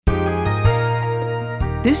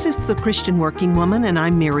This is The Christian Working Woman, and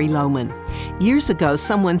I'm Mary Lohman. Years ago,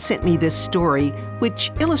 someone sent me this story,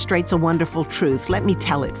 which illustrates a wonderful truth. Let me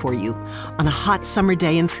tell it for you. On a hot summer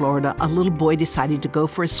day in Florida, a little boy decided to go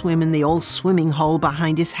for a swim in the old swimming hole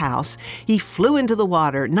behind his house. He flew into the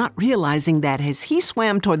water, not realizing that as he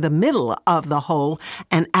swam toward the middle of the hole,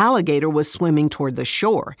 an alligator was swimming toward the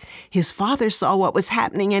shore. His father saw what was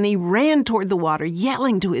happening, and he ran toward the water,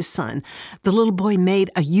 yelling to his son. The little boy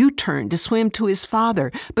made a U-turn to swim to his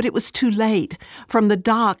father, but it was too late. From the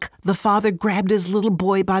dock, the father grabbed his little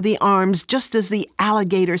boy by the arms just as the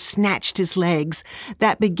alligator snatched his legs.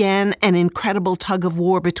 That began an incredible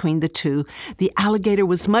tug-of-war between the two. The alligator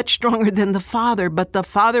was much stronger than the father, but the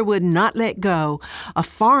father would not let go. A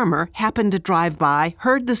farmer happened to drive by,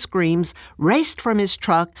 heard the screams, raced from his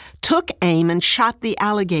truck, took aim, and shot the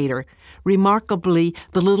alligator. Remarkably,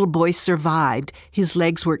 the little boy survived. His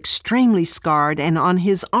legs were extremely scarred, and on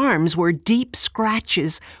his arms were deep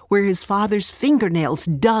scratches where his father's fingernails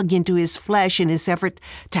dug into his flesh in his effort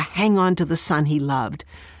to hang on to the son he loved.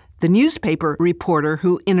 The newspaper reporter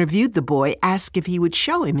who interviewed the boy asked if he would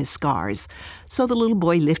show him his scars. So the little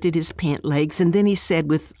boy lifted his pant legs, and then he said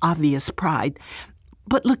with obvious pride,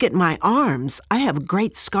 "But look at my arms. I have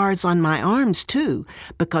great scars on my arms, too,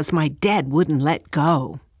 because my dad wouldn't let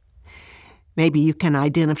go." Maybe you can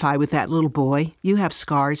identify with that little boy. You have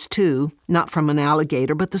scars, too, not from an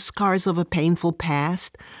alligator, but the scars of a painful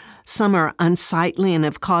past. Some are unsightly and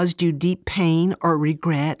have caused you deep pain or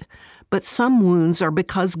regret, but some wounds are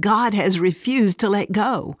because God has refused to let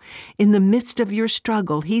go. In the midst of your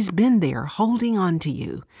struggle, He's been there, holding on to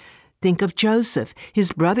you. Think of Joseph.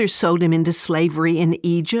 His brothers sold him into slavery in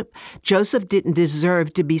Egypt. Joseph didn't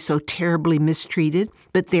deserve to be so terribly mistreated,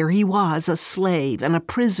 but there he was, a slave and a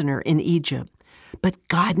prisoner in Egypt. But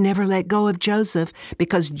God never let go of Joseph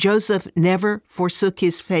because Joseph never forsook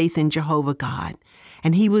his faith in Jehovah God.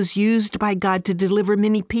 And he was used by God to deliver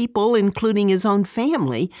many people, including his own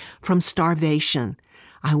family, from starvation.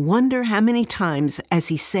 I wonder how many times, as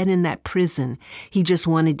he sat in that prison, he just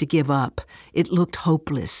wanted to give up. It looked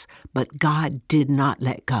hopeless, but God did not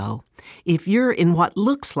let go. If you're in what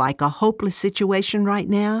looks like a hopeless situation right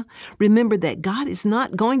now, remember that God is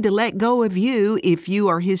not going to let go of you if you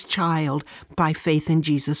are His child by faith in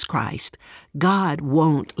Jesus Christ. God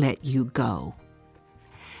won't let you go.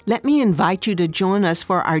 Let me invite you to join us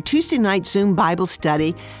for our Tuesday night Zoom Bible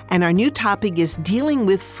study, and our new topic is dealing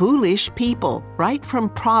with foolish people, right from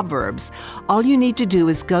Proverbs. All you need to do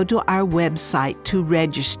is go to our website to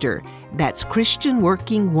register. That's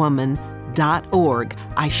ChristianWorkingWoman.org.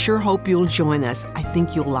 I sure hope you'll join us. I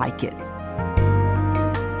think you'll like it.